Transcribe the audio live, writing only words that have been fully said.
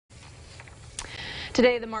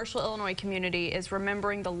Today, the Marshall, Illinois community is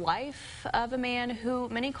remembering the life of a man who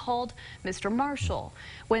many called Mr. Marshall.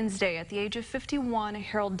 Wednesday, at the age of 51,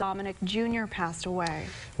 Harold Dominic Jr. passed away.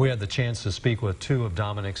 We had the chance to speak with two of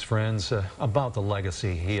Dominic's friends about the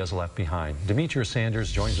legacy he has left behind. Demetrius Sanders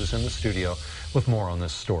joins us in the studio with more on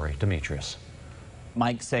this story. Demetrius.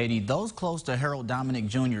 Mike Sadie, those close to Harold Dominic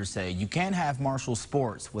Jr. say you can't have Marshall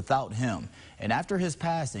sports without him. And after his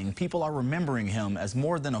passing, people are remembering him as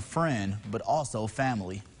more than a friend, but also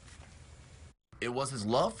family. It was his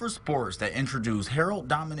love for sports that introduced Harold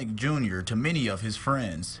Dominic Jr. to many of his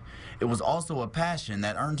friends. It was also a passion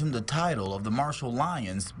that earned him the title of the Marshall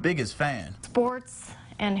Lions' biggest fan. Sports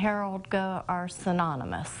and Harold are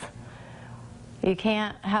synonymous. You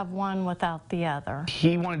can't have one without the other.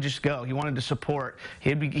 He wanted to just go. He wanted to support.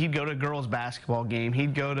 He'd go to a girls' basketball game.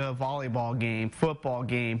 He'd go to a volleyball game, football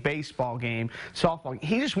game, baseball game, softball.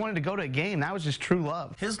 He just wanted to go to a game. That was his true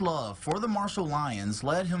love. His love for the Marshall Lions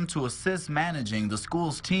led him to assist managing the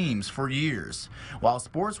school's teams for years. While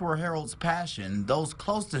sports were Harold's passion, those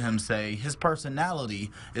close to him say his personality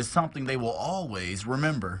is something they will always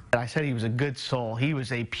remember. I said he was a good soul. He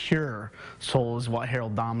was a pure soul is what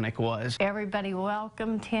Harold Dominic was. Everybody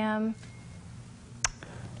welcomed him.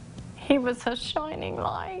 He was a shining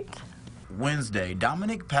light. Wednesday,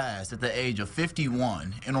 Dominic passed at the age of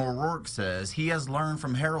 51, and O'Rourke says he has learned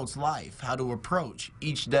from Harold's life how to approach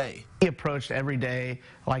each day. He approached every day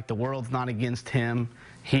like the world's not against him.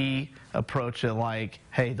 He approached it like,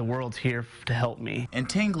 hey, the world's here to help me. And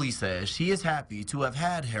Tingley says she is happy to have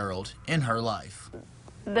had Harold in her life.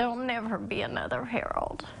 There'll never be another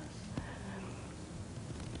Harold.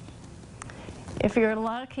 If you're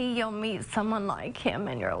lucky, you'll meet someone like him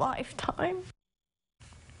in your lifetime.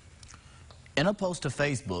 In a post to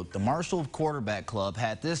Facebook, the Marshall Quarterback Club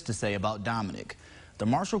had this to say about Dominic. The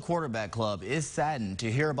Marshall Quarterback Club is saddened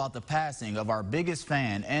to hear about the passing of our biggest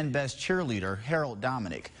fan and best cheerleader, Harold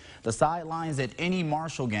Dominic. The sidelines at any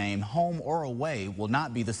Marshall game, home or away, will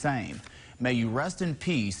not be the same. May you rest in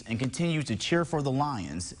peace and continue to cheer for the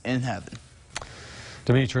Lions in heaven.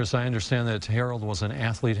 Demetrius, I understand that Harold was an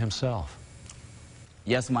athlete himself.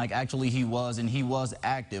 Yes, Mike, actually he was, and he was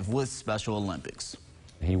active with Special Olympics.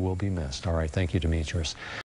 He will be missed. All right, thank you, Demetrius.